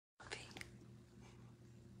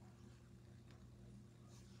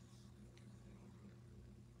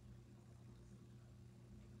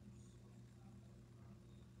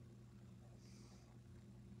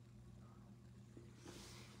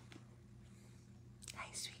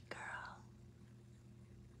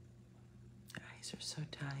Boys are so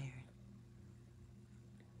tired.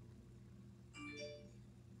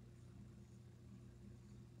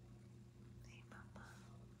 Hey, Mama.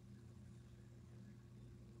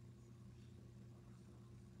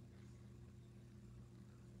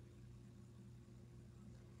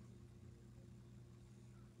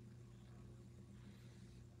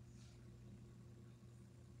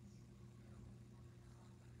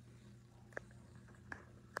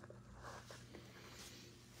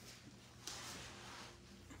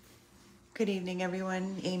 Good evening,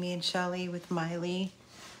 everyone. Amy and Shelley with Miley.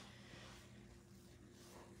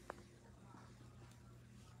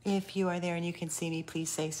 If you are there and you can see me, please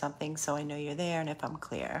say something so I know you're there and if I'm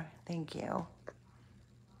clear. Thank you.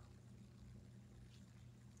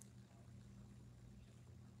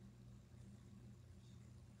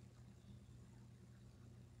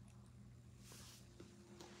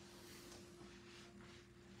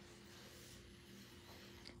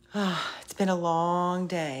 It's been a long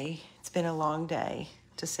day. It's been a long day,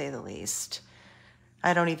 to say the least.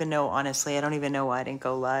 I don't even know, honestly, I don't even know why I didn't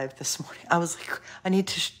go live this morning. I was like, I need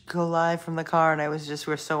to go live from the car, and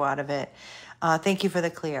we're so out of it. Thank you for the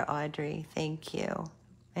clear, Audrey. Thank you.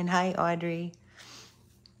 And hi, Audrey.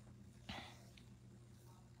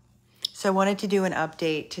 So I wanted to do an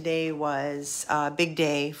update. Today was a big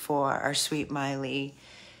day for our sweet Miley.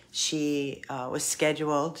 She was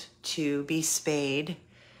scheduled to be spayed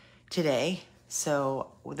today.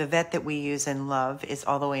 So the vet that we use and love is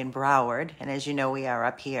all the way in Broward. And as you know, we are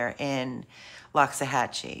up here in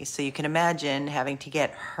Loxahatchee. So you can imagine having to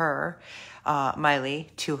get her, Miley,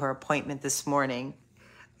 to her appointment this morning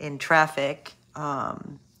in traffic.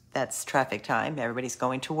 That's traffic time. Everybody's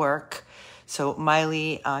going to work. So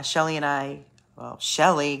Miley, Shelley and I, well,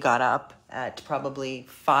 Shelley got up at probably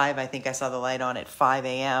 5. I think I saw the light on at 5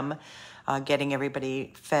 a.m., getting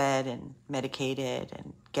everybody fed and medicated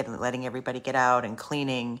and letting everybody get out and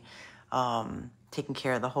cleaning, taking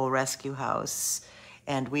care of the whole rescue house.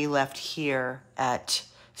 And we left here at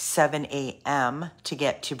 7 a.m. to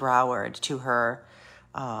get to Broward to her,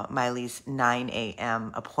 Miley's 9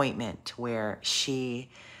 a.m. appointment where she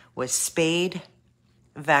was spayed,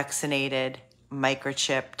 vaccinated,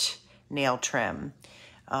 microchipped, nail trim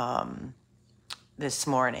this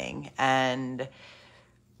morning. And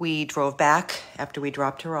we drove back after we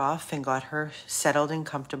dropped her off and got her settled and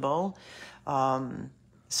comfortable.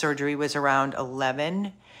 Surgery was around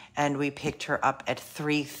 11, and we picked her up at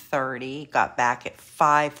 3:30, got back at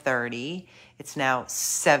 5:30. It's now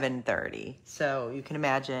 7:30. So you can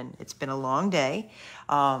imagine it's been a long day.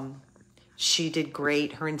 She did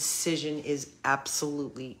great. Her incision is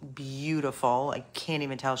absolutely beautiful. I can't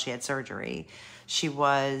even tell she had surgery. She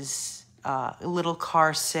was a little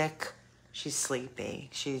car sick. She's sleepy.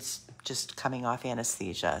 She's just coming off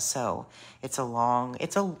anesthesia. So it's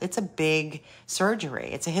a big surgery.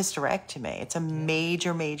 It's a hysterectomy. It's a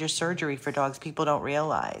major, major surgery for dogs. People don't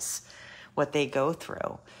realize what they go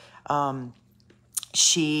through.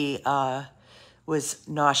 She was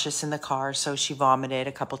nauseous in the car, so she vomited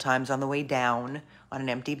a couple times on the way down on an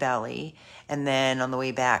empty belly. And then on the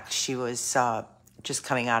way back, she was just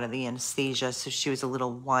coming out of the anesthesia, so she was a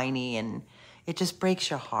little whiny, and it just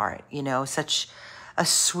breaks your heart, you know, such a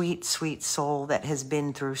sweet, sweet soul that has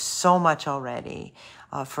been through so much already.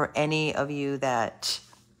 For any of you that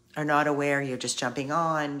are not aware, you're just jumping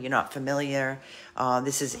on, you're not familiar,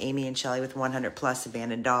 this is Amy and Shelley with 100 Plus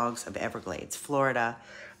Abandoned Dogs of Everglades, Florida.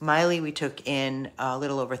 Miley we took in a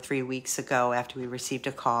little over 3 weeks ago after we received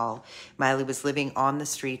a call. Miley was living on the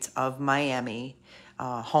streets of Miami,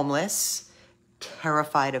 homeless,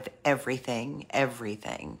 terrified of everything.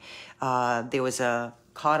 There was a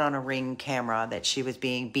caught on a ring camera that she was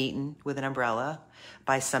being beaten with an umbrella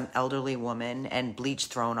by some elderly woman and bleach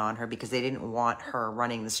thrown on her because they didn't want her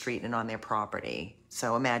running the street and on their property.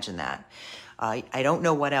 So imagine that. I don't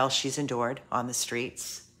know what else she's endured on the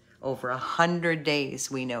streets. Over 100 days,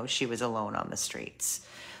 we know she was alone on the streets.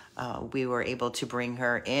 We were able to bring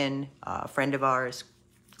her in. A friend of ours,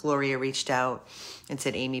 Gloria, reached out and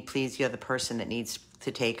said, Amy, please, you're the person that needs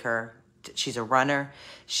to take her. She's a runner,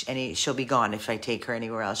 and she'll be gone if I take her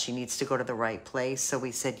anywhere else. She needs to go to the right place. So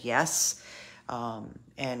we said yes,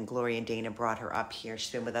 and Gloria and Dana brought her up here.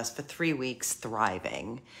 She's been with us for 3 weeks,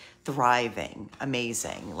 thriving,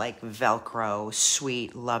 amazing, like Velcro,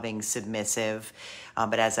 sweet, loving, submissive.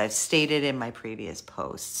 But as I've stated in my previous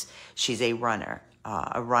posts, she's a runner.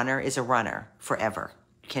 A runner is a runner forever.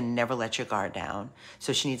 Can never let your guard down.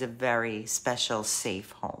 So she needs a very special,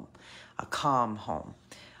 safe home, a calm home.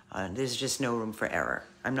 There's just no room for error.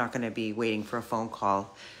 I'm not going to be waiting for a phone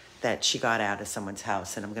call that she got out of someone's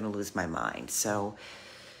house and I'm going to lose my mind. So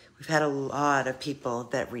we've had a lot of people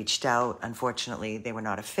that reached out. Unfortunately, they were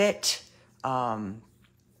not a fit. A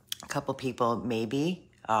couple people, maybe.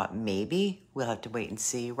 We'll have to wait and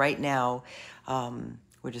see. Right now,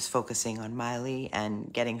 we're just focusing on Miley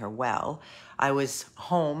and getting her well. I was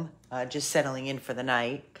home, just settling in for the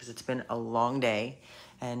night because it's been a long day.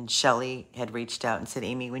 And Shelly had reached out and said,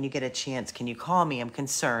 Amy, when you get a chance, can you call me? I'm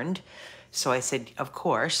concerned. So I said, of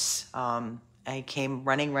course. I came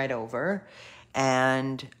running right over.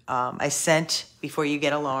 And I sent, before you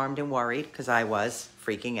get alarmed and worried, because I was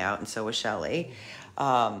freaking out and so was Shelly,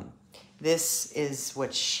 this is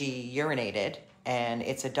what she urinated. And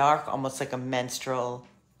it's a dark, almost like a menstrual,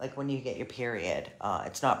 like when you get your period.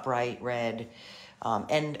 It's not bright red.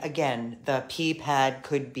 And again, the pee pad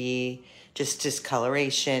could be just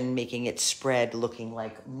discoloration, making it spread, looking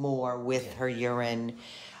like more with her urine.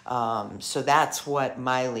 So that's what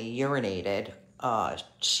Miley urinated.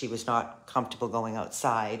 She was not comfortable going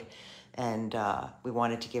outside, and we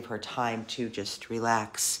wanted to give her time to just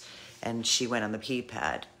relax, and she went on the pee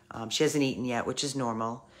pad. She hasn't eaten yet, which is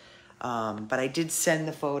normal. But I did send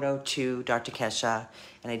the photo to Dr. Kesha,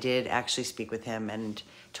 and I did actually speak with him and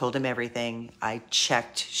told him everything. I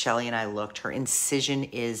checked, Shelly and I looked. Her incision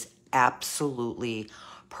is absolutely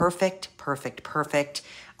perfect.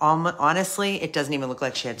 Honestly, it doesn't even look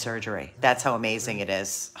like she had surgery. That's how amazing it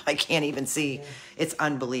is. I can't even see. It's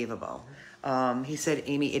unbelievable. He said,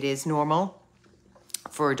 Amy, it is normal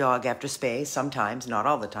for a dog after spay, sometimes, not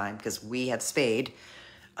all the time, because we have spayed,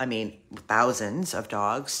 thousands of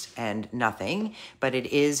dogs and nothing, but it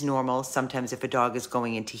is normal. Sometimes if a dog is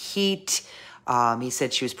going into heat, he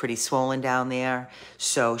said she was pretty swollen down there,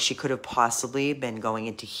 so she could have possibly been going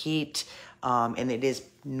into heat. And it is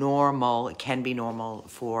normal, it can be normal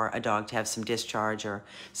for a dog to have some discharge or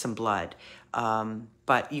some blood.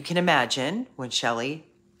 But you can imagine when Shelly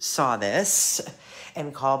saw this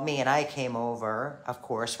and called me and I came over, of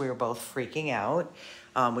course, we were both freaking out,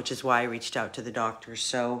 which is why I reached out to the doctor.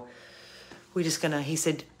 So he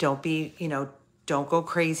said, don't go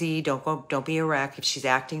crazy, don't be a wreck. If she's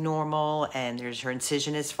acting normal and her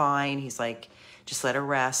incision is fine, he's like, just let her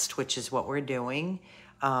rest, which is what we're doing.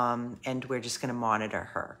 And we're just going to monitor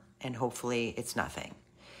her, and hopefully it's nothing.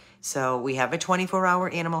 So we have a 24-hour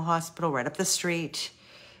animal hospital right up the street.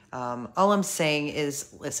 All I'm saying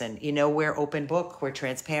is, listen, we're open book, we're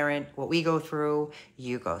transparent. What we go through,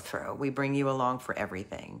 you go through. We bring you along for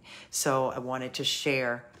everything. So I wanted to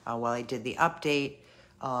share, while I did the update,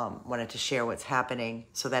 wanted to share what's happening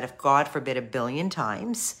so that if, God forbid, 1 billion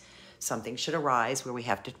times something should arise where we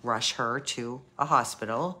have to rush her to a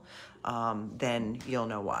hospital, then you'll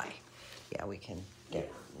know why. Yeah, we can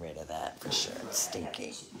get rid of that for sure. It's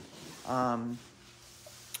stinky.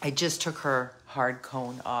 I just took her hard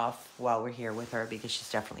cone off while we're here with her because she's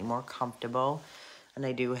definitely more comfortable. And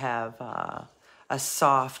I do have a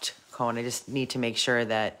soft cone. I just need to make sure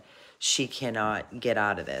that she cannot get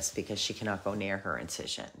out of this because she cannot go near her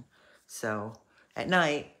incision. So at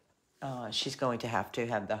night, she's going to have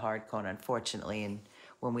the hard cone, unfortunately, and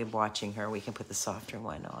when we're watching her, we can put the softer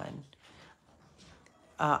one on.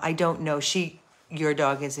 I don't know. Your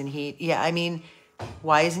dog is in heat. Yeah,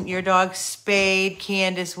 why isn't your dog spayed?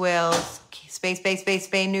 Candace Wills.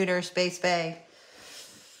 Spay, neuter, spay.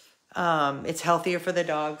 It's healthier for the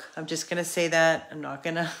dog. I'm just going to say that. I'm not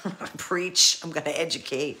going to preach. I'm going to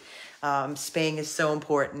educate. Spaying is so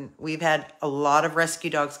important. We've had a lot of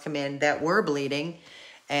rescue dogs come in that were bleeding,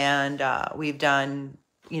 and we've done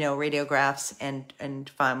radiographs and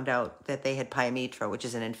found out that they had pyometra, which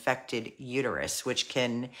is an infected uterus, which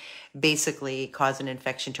can basically cause an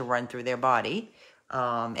infection to run through their body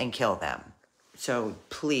and kill them. So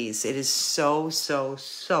please, it is so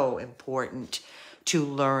important to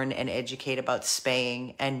learn and educate about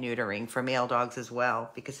spaying and neutering for male dogs as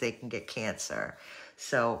well, because they can get cancer.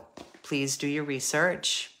 So please do your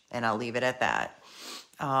research, and I'll leave it at that.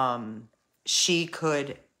 She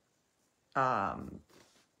could...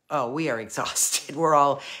 we are exhausted. We're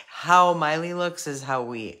all, how Miley looks is how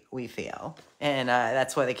we feel. And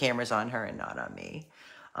that's why the camera's on her and not on me.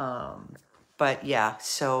 But yeah,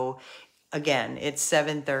 so again, it's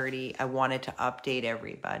 7:30. I wanted to update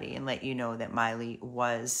everybody and let you know that Miley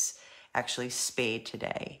was actually spayed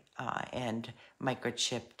today and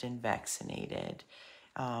microchipped and vaccinated.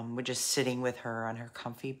 We're just sitting with her on her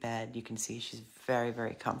comfy bed. You can see she's very,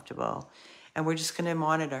 very comfortable. And we're just going to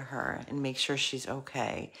monitor her and make sure she's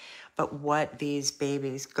okay. But what these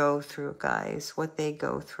babies go through, guys, what they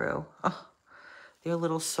go through, their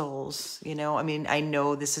little souls, I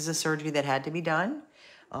know this is a surgery that had to be done.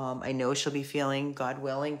 I know she'll be feeling, God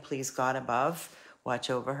willing, please God above, watch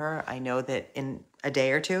over her. I know that in a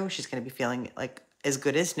day or two, she's going to be feeling like as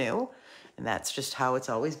good as new. And that's just how it's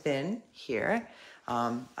always been here.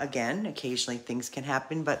 Again, occasionally things can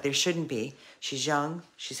happen, but there shouldn't be. She's young,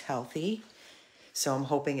 she's healthy. So I'm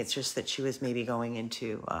hoping it's just that she was maybe going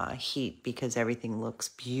into heat, because everything looks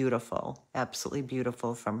beautiful, absolutely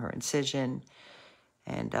beautiful from her incision.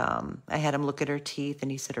 And I had him look at her teeth,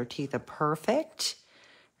 and he said her teeth are perfect,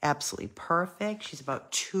 absolutely perfect. She's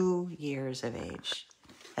about 2 years of age.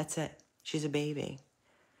 That's it. She's a baby.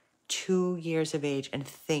 2 years of age, and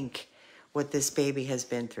think what this baby has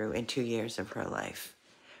been through in 2 years of her life.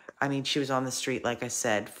 I mean, she was on the street, like I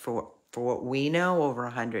said, for what we know, over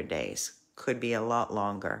 100 days. Could be a lot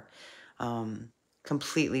longer.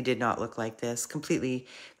 Completely did not look like this. Completely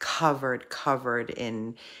covered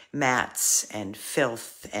in mats and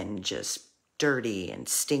filth and just dirty and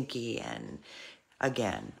stinky, and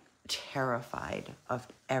again, terrified of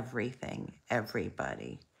everything,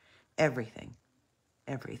 everybody, everything.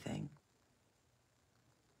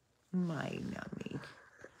 My nummy,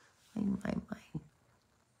 my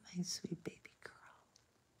sweet baby girl.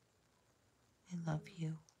 I love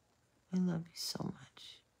you. I love you so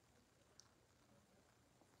much.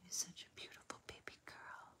 You're such a beautiful baby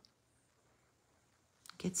girl.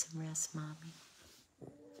 Get some rest, mommy.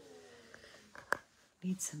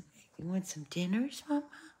 You want some dinners, mama?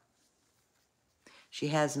 She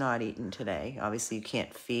has not eaten today. Obviously, you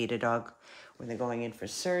can't feed a dog when they're going in for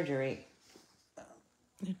surgery.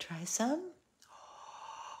 You try some?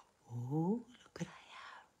 Oh, look what I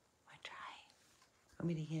have. Want to try? Want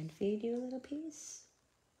me to hand feed you a little piece?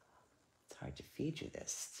 It's hard to feed you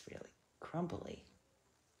this. It's really crumbly.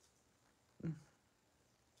 Miley.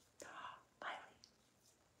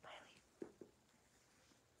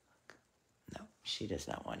 Look. No, she does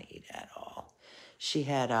not want to eat at all. She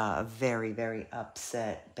had a very, very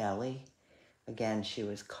upset belly. Again, she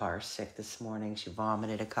was car sick this morning. She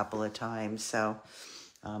vomited a couple of times. So,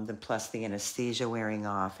 then plus the anesthesia wearing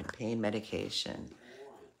off and pain medication.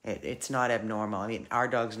 It's not abnormal. I mean, our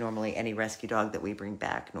dogs normally, any rescue dog that we bring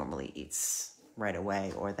back normally eats right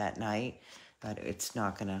away or that night. But it's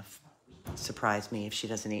not going to surprise me if she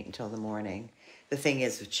doesn't eat until the morning. The thing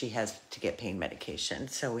is, she has to get pain medication.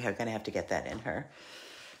 So we are going to have to get that in her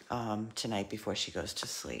tonight before she goes to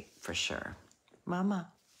sleep, for sure.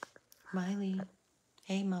 Mama, Miley,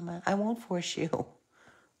 hey, Mama, I won't force you.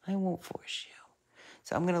 I won't force you.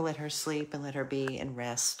 So I'm going to let her sleep and let her be and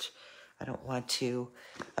rest. I don't want to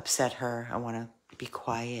upset her. I want to be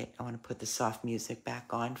quiet. I want to put the soft music back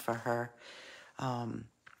on for her, and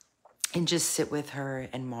just sit with her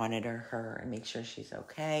and monitor her and make sure she's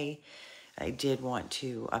okay. I did want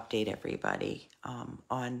to update everybody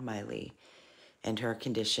on Miley and her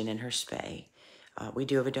condition and her spay. We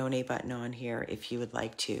do have a donate button on here if you would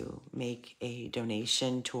like to make a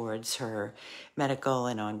donation towards her medical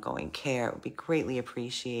and ongoing care. It would be greatly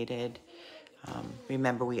appreciated.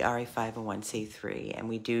 Remember, we are a 501c3, and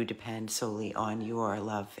we do depend solely on your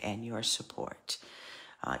love and your support.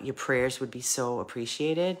 Your prayers would be so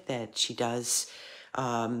appreciated, that she does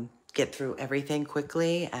get through everything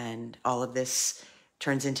quickly and all of this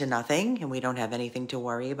turns into nothing and we don't have anything to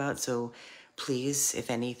worry about. So please,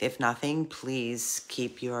 if nothing, please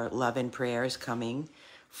keep your love and prayers coming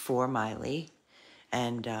for Miley.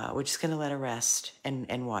 And we're just going to let her rest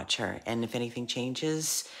and watch her. And if anything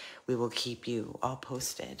changes, we will keep you all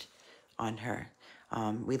posted on her.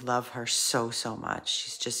 We love her so, so much.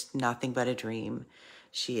 She's just nothing but a dream.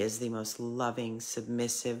 She is the most loving,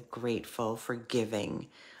 submissive, grateful, forgiving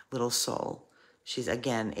little soul. She's,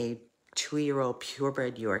 again, a 2-year-old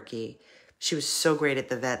purebred Yorkie. She was so great at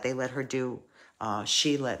the vet. They let her do,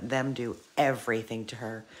 she let them do everything to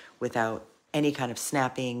her without any kind of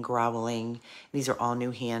snapping, groveling. These are all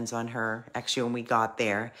new hands on her. Actually, when we got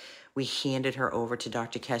there, we handed her over to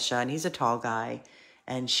Dr. Kesha, and he's a tall guy,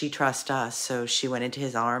 and she trusts us. So she went into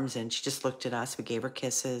his arms and she just looked at us. We gave her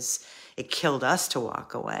kisses. It killed us to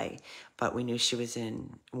walk away, but we knew she was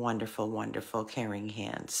in wonderful, wonderful, caring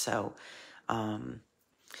hands. So, yeah,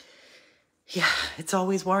 it's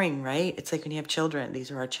always worrying, right? It's like when you have children.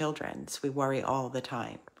 These are our children. So we worry all the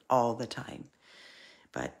time.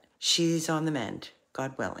 But she's on the mend,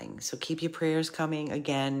 God willing. So keep your prayers coming.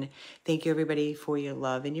 Again, thank you, everybody, for your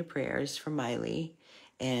love and your prayers for Miley.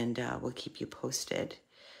 And we'll keep you posted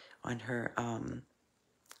on her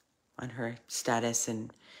status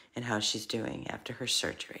and how she's doing after her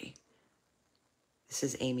surgery. This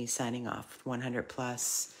is Amy signing off with 100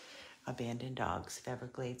 Plus Abandoned Dogs of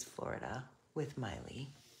Everglades, Florida, with Miley.